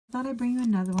Thought I'd bring you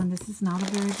another one. This is not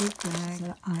a very big bag,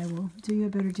 but I will do you a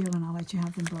better deal and I'll let you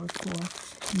have them both for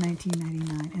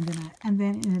 $19.99. And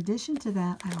then in addition to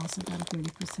that, I also got a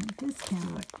 30%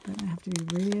 discount. But I have to be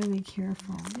really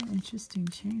careful. An interesting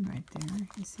chain right there.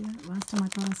 You see that? Last time I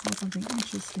thought I saw something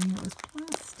interesting. It was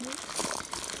plastic.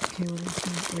 Okay, we're just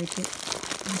going to break it.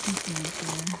 I think right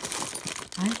there.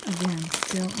 I'm again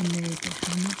still amazed at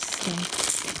how much stuff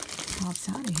pops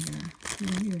out of here. You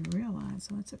don't even realize.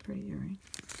 Oh, that's a pretty earring.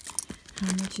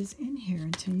 How much is in here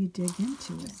until you dig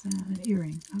into it. An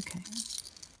earring. Okay.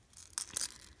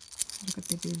 Look at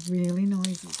they be really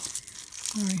noisy.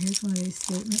 Alright, here's one of these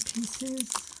statement pieces.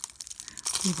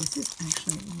 Ooh, this is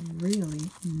actually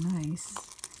really nice.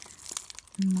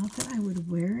 Not that I would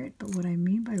wear it, but what I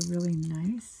mean by really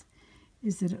nice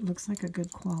is that it looks like a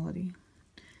good quality.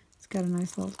 It's got a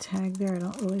nice little tag there. I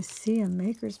don't really see a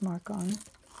maker's mark on it.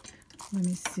 Let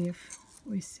me see if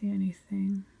we see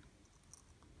anything.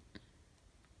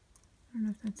 I don't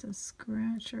know if that's a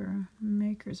scratch or a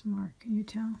maker's mark. Can you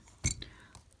tell?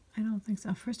 I don't think so.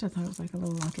 At first I thought it was like a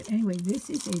little locket. Anyway, this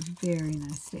is a very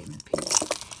nice statement piece.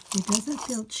 It doesn't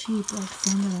feel cheap like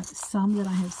some that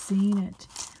I have seen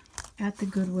at the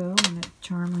Goodwill and at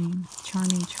Charming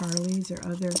Charlie's or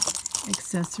other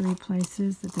accessory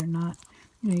places that they're not,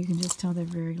 you can just tell they're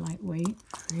very lightweight,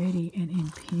 pretty, and in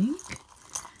pink.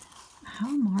 How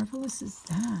marvelous is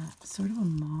that? Sort of a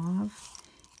mauve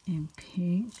in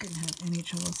pink. Didn't have any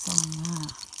trouble selling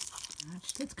that.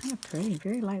 That's kind of pretty.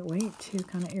 Very lightweight too.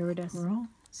 Kind of iridescent. Pearl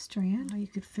strand. Oh, you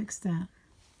could fix that.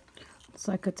 Looks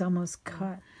like it's almost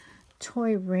cut.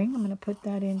 Toy ring. I'm going to put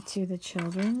that into the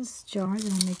children's jar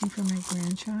that I'm making for my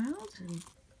grandchild. Pretty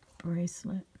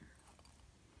bracelet.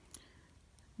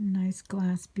 Nice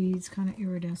glass beads. Kind of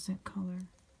iridescent color.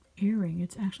 Earring.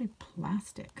 It's actually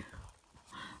plastic.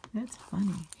 That's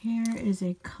funny. Here is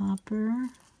a copper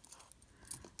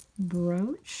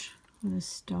brooch with a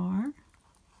star.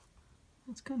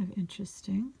 That's kind of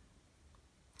interesting.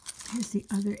 Here's the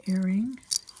other earring.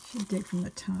 Should dig from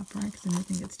the top, right? Because then I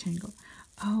think it's tangled.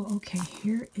 Oh, okay.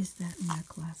 Here is that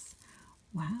necklace.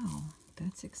 Wow,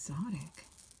 that's exotic.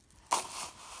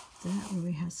 That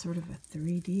really has sort of a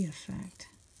 3D effect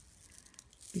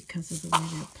because of the way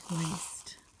they're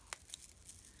placed.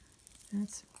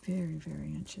 That's very, very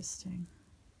interesting.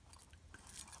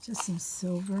 Just some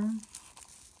silver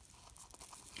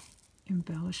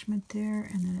embellishment there,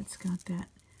 and then it's got that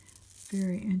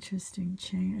very interesting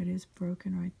chain. It is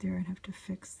broken right there. I'd have to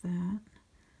fix that.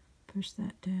 Push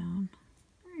that down.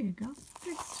 There you go.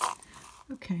 Fixed.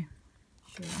 Okay.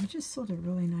 Sure. I just sold a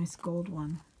really nice gold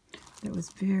one that was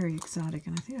very exotic,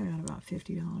 and I think I got about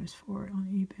 $50 for it on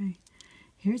eBay.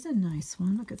 Here's a nice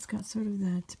one. Look, it's got sort of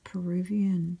that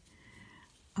Peruvian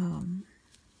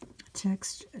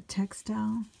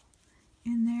textile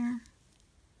in there.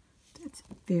 That's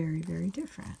very, very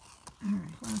different. All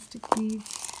right, plastic bead.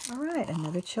 All right,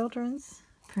 another children's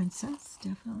princess.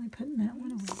 Definitely putting that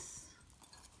one away.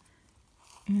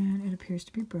 And it appears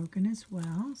to be broken as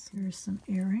well. So here's some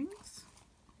earrings.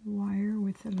 Wire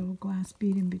with a little glass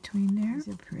bead in between there. These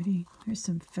are pretty. Here's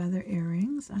some feather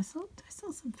earrings. I sold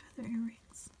some feather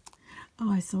earrings. Oh,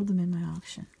 I sold them in my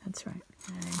auction. That's right.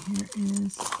 And here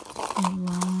is a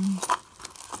long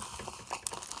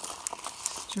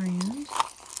strand.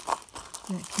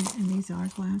 And these are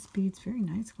glass beads, very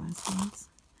nice glass beads.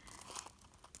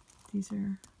 These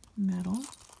are metal.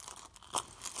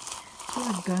 Sort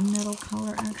of gunmetal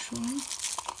color, actually.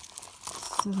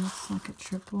 So that's like a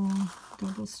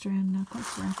double strand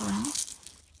necklace wraparound.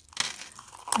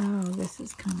 Oh, this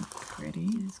is kind of pretty.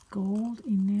 It's gold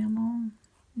enamel.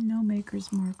 No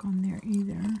maker's mark on there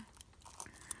either.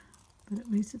 But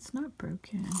at least it's not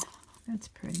broken. That's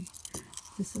pretty.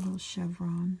 This little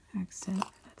chevron accent.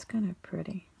 That's kind of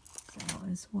pretty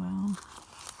as well.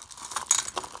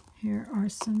 Here are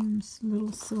some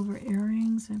little silver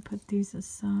earrings. I put these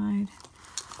aside.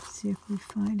 See if we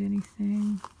find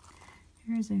anything.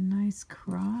 Here's a nice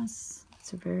cross.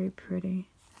 It's very pretty.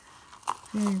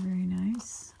 Very, very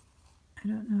nice. I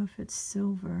don't know if it's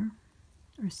silver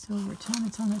or silver tone.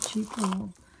 It's on a cheap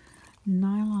little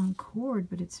nylon cord,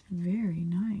 but it's very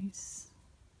nice.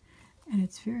 And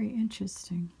it's very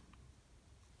interesting.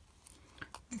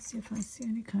 Let's see if I see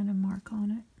any kind of mark on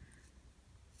it.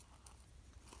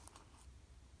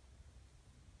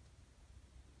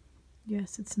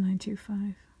 Yes, it's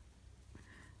 925.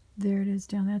 There it is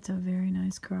down. That's a very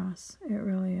nice cross. It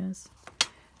really is.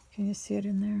 Can you see it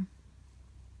in there?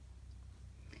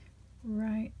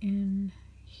 Right in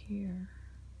here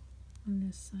on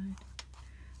this side.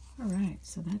 All right,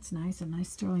 so that's nice. A nice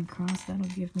sterling cross. That'll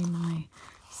give me my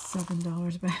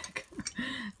 $7 back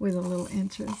with a little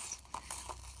interest.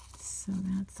 So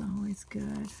that's always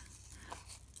good.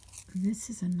 This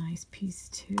is a nice piece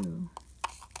too.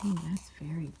 Oh, that's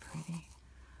very pretty.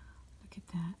 Look at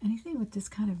that. Anything with this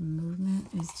kind of movement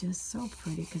is just so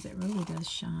pretty because it really does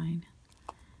shine.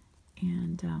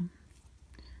 And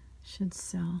should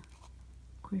sell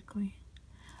quickly.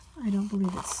 I don't believe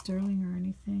it's sterling or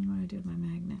anything, what I did with my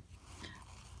magnet.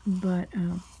 But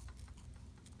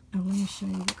I want to show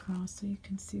you the cross so you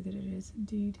can see that it is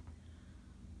indeed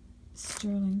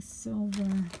sterling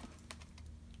silver.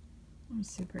 I'm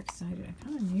super excited. I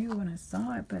kind of knew when I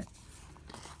saw it, but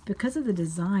because of the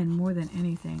design more than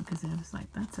anything, because I was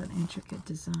like, that's an intricate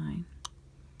design.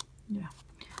 Yeah,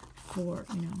 for,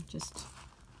 you know, just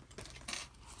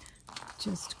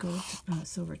gold,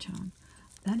 silver tone.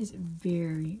 That is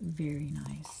very, very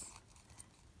nice.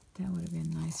 That would have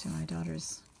been nice for my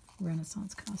daughter's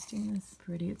Renaissance costume. It's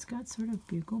pretty. It's got sort of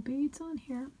bugle beads on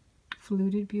here.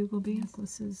 Fluted bugle beads.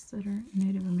 Necklaces that are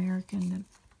Native American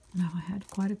that I had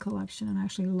quite a collection and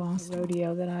actually lost. A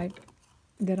rodeo that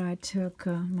I took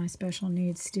my special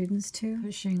needs students to,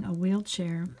 pushing a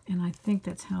wheelchair, and I think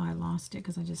that's how I lost it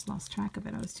because I just lost track of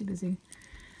it. I was too busy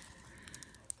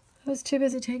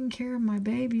taking care of my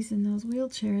babies in those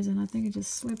wheelchairs, and I think it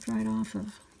just slipped right off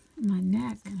of my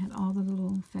neck and had all the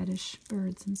little fetish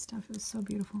birds and stuff. It was so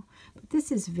beautiful. But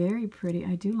this is very pretty.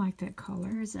 I do like that color.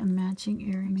 There's a matching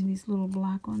earring. I mean, these little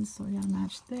black ones, so we got to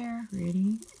match there.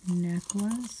 Pretty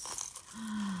necklace.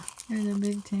 There's a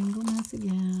big tangle mess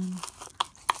again.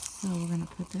 So we're going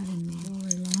to put that in the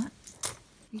jewelry lot.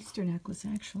 Easter necklace,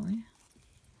 actually.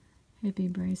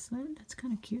 Hippie bracelet. That's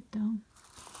kind of cute, though.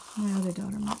 My other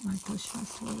daughter might like those. She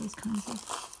likes to wear those kinds of,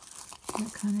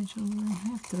 that kind of jewelry. I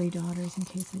have 3 daughters, in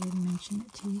case I didn't mention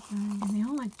it to you guys. And they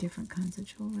all like different kinds of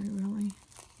jewelry, really.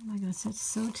 Like I said, it's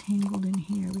so tangled in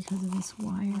here because of this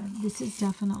wire. This is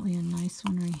definitely a nice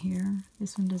one right here.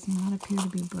 This one does not appear to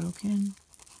be broken.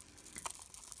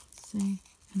 See?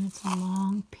 And it's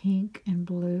long pink and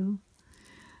blue.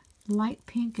 Light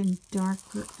pink and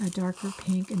darker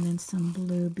pink, and then some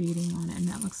blue beading on it, and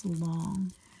that looks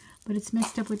long. But it's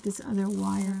mixed up with this other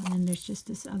wire, and then there's just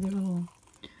this other little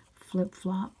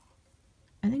flip-flop.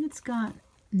 I think it's got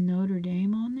Notre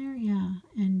Dame on there. Yeah,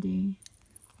 ND.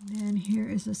 Then here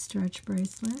is a stretch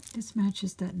bracelet. This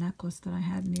matches that necklace that I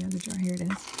had in the other jar. Here it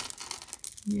is.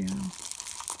 Yeah,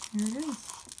 here it is.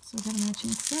 So I got a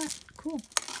matching set. Cool.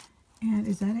 And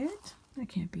is that it? That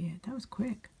can't be it. That was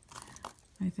quick.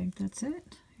 I think that's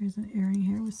it. Here's an earring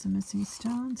here with some missing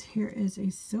stones. Here is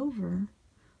a silver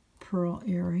pearl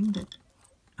earring that,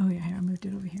 oh yeah, here, I moved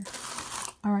it over here.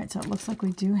 All right, so it looks like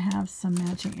we do have some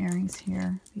matching earrings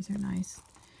here. These are nice.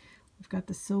 We've got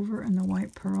the silver and the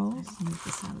white pearls. Let's move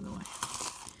this out of the way.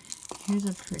 Here's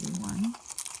a pretty one.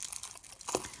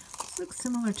 This looks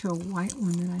similar to a white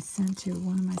one that I sent to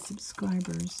one of my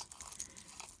subscribers.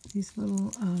 These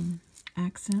little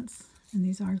accents, and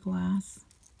these are glass,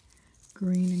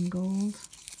 green and gold.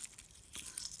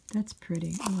 That's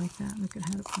pretty. I like that. Look at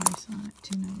how the price on it,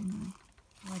 $2.99.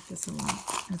 I like this a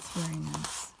lot. That's very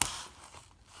nice.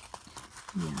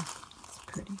 Yeah, it's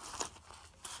pretty.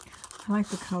 I like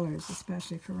the colors,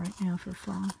 especially for right now for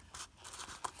fall.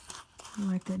 I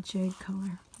like that jade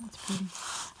color. That's pretty.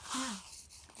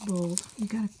 Bold. You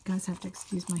guys have to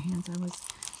excuse my hands. I was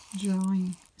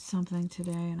drawing something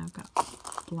today, and I've got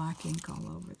black ink all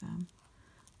over them.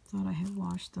 Thought I had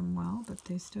washed them well, but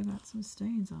they still got some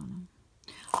stains on them.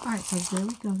 Alright, so there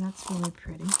we go. That's really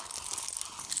pretty.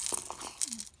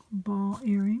 Ball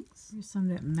earrings. Here's some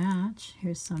that match.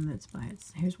 Here's some that's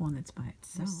here's one that's by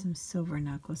itself. There's some silver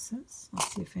necklaces.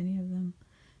 Let's see if any of them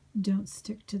don't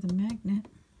stick to the magnet.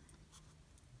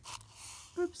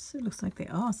 Oops, it looks like they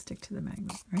all stick to the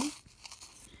magnet, right?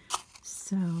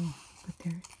 So, but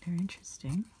they're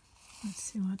interesting. Let's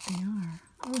see what they are.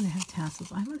 Oh, they have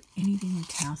tassels. I love anything with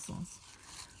tassels.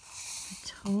 A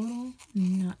total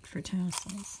nut for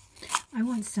tassels. I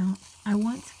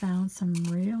once found some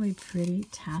really pretty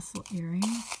tassel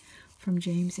earrings from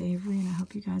James Avery, and I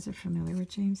hope you guys are familiar with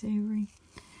James Avery.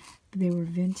 They were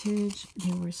vintage.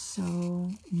 They were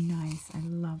so nice. I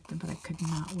loved them, but I could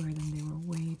not wear them. They were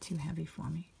way too heavy for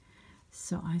me.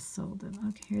 So I sold them.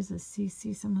 Okay, here's a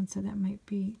CC. Someone said that might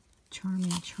be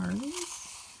Charming Charlie's.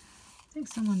 I think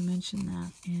someone mentioned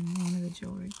that in one of the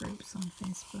jewelry groups on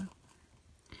Facebook.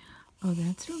 Oh,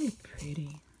 that's really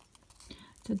pretty.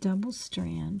 It's a double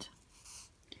strand.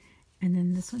 And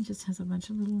then this one just has a bunch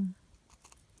of little...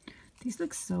 These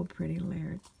look so pretty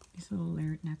layered. These little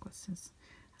layered necklaces.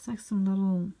 It's like some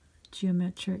little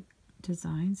geometric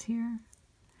designs here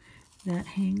that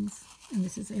hangs. And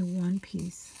this is a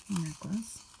one-piece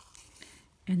necklace.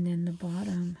 And then the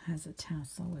bottom has a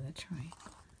tassel with a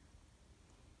triangle.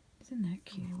 Isn't that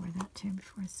cute? I wear that too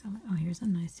before I sell it. Oh, here's a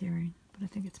nice earring, but I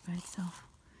think it's by itself.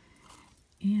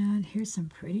 And here's some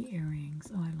pretty earrings.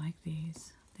 Oh, I like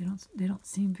these. They don't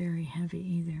seem very heavy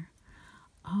either.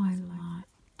 Oh,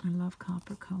 I love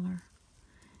copper color.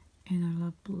 And I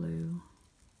love blue.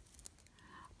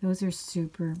 Those are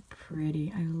super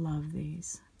pretty. I love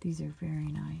these. These are very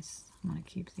nice. I'm going to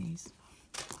keep these.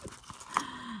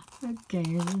 Okay,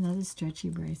 here's another stretchy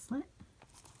bracelet.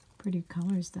 Pretty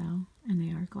colors though, and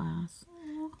they are glass.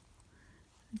 Oh,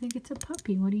 I think it's a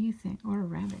puppy. What do you think? Or a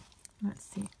rabbit? Let's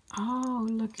see. Oh,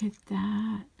 look at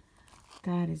that.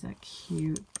 That is a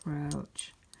cute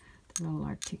brooch. The little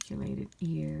articulated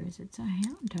ears. It's a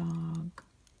hound dog.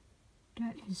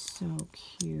 That is so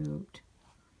cute.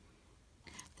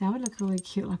 That would look really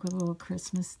cute, like with a little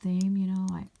Christmas theme, you know,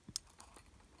 like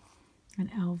an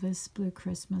Elvis blue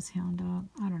Christmas hound dog.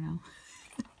 I don't know.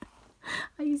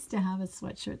 I used to have a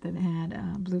sweatshirt that had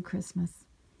a blue Christmas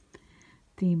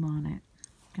theme on it.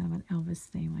 Kind of an Elvis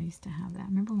theme. I used to have that.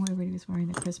 Remember when everybody was wearing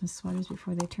the Christmas sweaters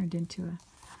before they turned into a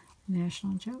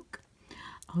national joke?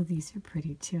 Oh, these are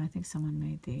pretty too. I think someone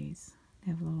made these.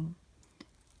 They have little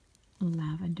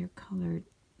lavender colored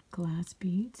glass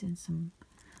beads and some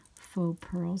faux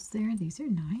pearls there. These are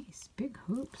nice. Big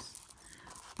hoops.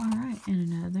 Alright,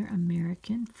 and another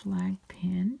American flag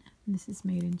pin. This is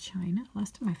made in China.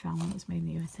 Last time I found one, it was made in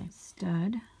the USA.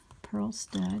 Stud. Pearl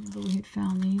stud. But we had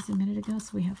found these a minute ago,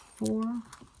 so we have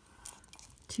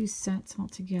two sets all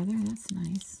together. That's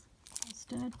nice.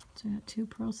 Stud. So I got 2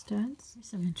 pearl studs. Here's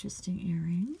some interesting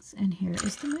earrings. And here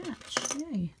is the match.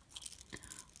 Yay.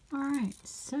 Alright,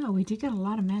 so we did get a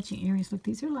lot of matching earrings. Look,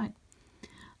 these are like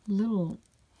little,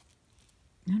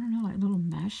 I don't know, like little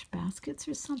mesh baskets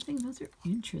or something. Those are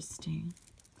interesting.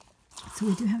 So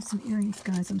we do have some earrings,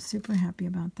 guys. I'm super happy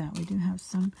about that. We do have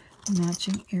some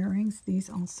matching earrings. These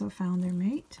also found their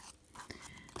mate.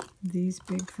 These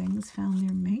big things found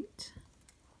their mate.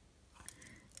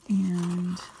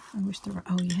 And I wish there were,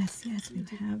 oh yes, we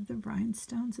have the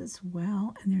rhinestones as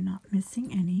well. And they're not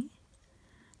missing any.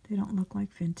 They don't look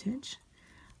like vintage,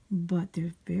 but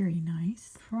they're very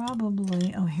nice.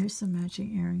 Probably, oh, here's some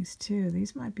matching earrings too.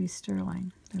 These might be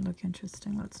sterling. They look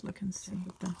interesting. Let's look and see.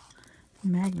 With the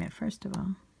magnet, first of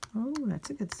all. Oh, that's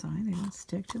a good sign. They don't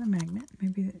stick to the magnet.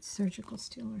 Maybe it's surgical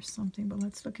steel or something, but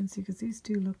let's look and see, because these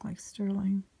do look like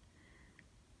sterling.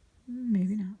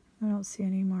 Maybe not. I don't see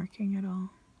any marking at all.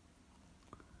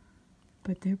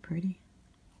 But they're pretty.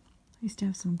 I used to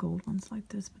have some gold ones like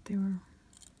this, but they were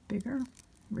bigger.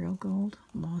 Real gold.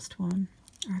 Lost one.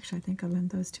 Actually, I think I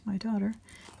lent those to my daughter,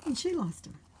 and she lost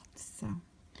them. So,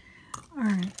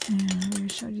 alright, and I already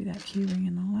showed you that key ring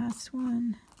in the last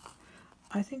one.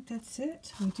 I think that's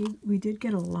it. We did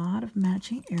get a lot of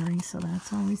matching earrings, so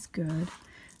that's always good.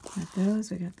 We got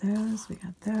those, we got those, we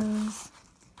got those.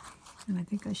 And I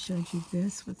think I showed you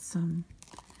this with some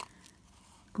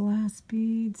glass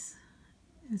beads.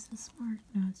 Is this marked?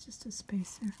 No, it's just a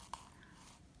spacer.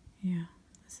 Yeah,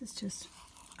 this is just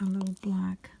a little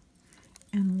black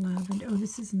and lavender. Oh,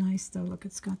 this is nice though. Look,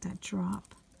 it's got that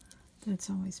drop. That's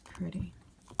always pretty.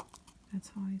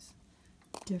 That's always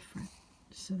different.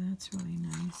 So that's really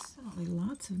nice.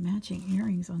 Lots of matching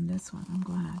earrings on this one. I'm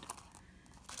glad.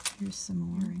 Here's some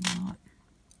more earring lot.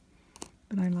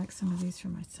 But I like some of these for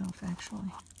myself,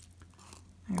 actually.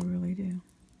 I really do.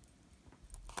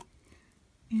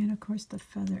 And of course the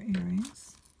feather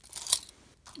earrings.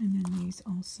 And then these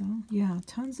also. Yeah,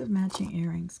 tons of matching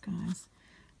earrings, guys.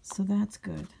 So that's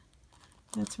good.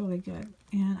 That's really good.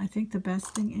 And I think the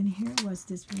best thing in here was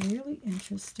this really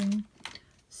interesting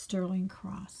sterling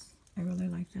cross. I really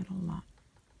like that a lot.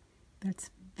 That's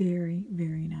very,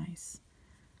 very nice.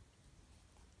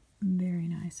 Very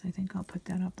nice. I think I'll put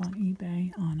that up on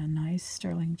eBay on a nice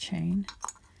sterling chain.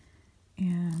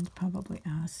 And probably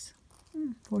ask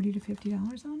 $40 to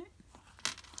 $50 on it.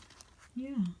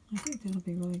 Yeah, I think that'll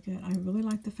be really good. I really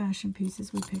like the fashion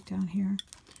pieces we picked out here.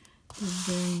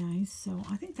 They're very nice. So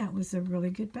I think that was a really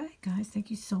good bag, guys. Thank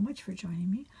you so much for joining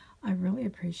me. I really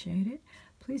appreciate it.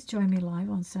 Please join me live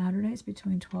on Saturdays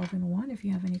between 12 and 1 if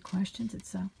you have any questions.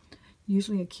 It's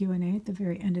usually a Q&A at the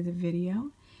very end of the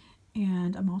video.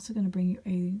 And I'm also going to bring you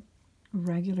a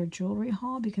regular jewelry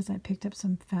haul because I picked up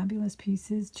some fabulous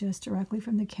pieces just directly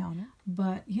from the counter.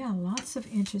 But yeah, lots of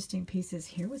interesting pieces.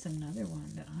 Here was another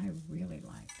one that I really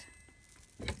liked.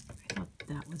 I thought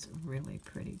that was really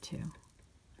pretty too.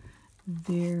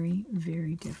 Very,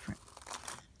 very different.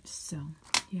 So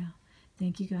yeah,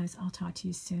 thank you guys. I'll talk to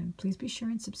you soon. Please be sure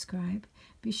and subscribe.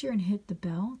 Be sure and hit the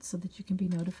bell so that you can be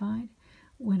notified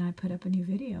when I put up a new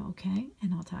video, okay?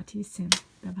 And I'll talk to you soon.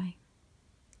 Bye-bye.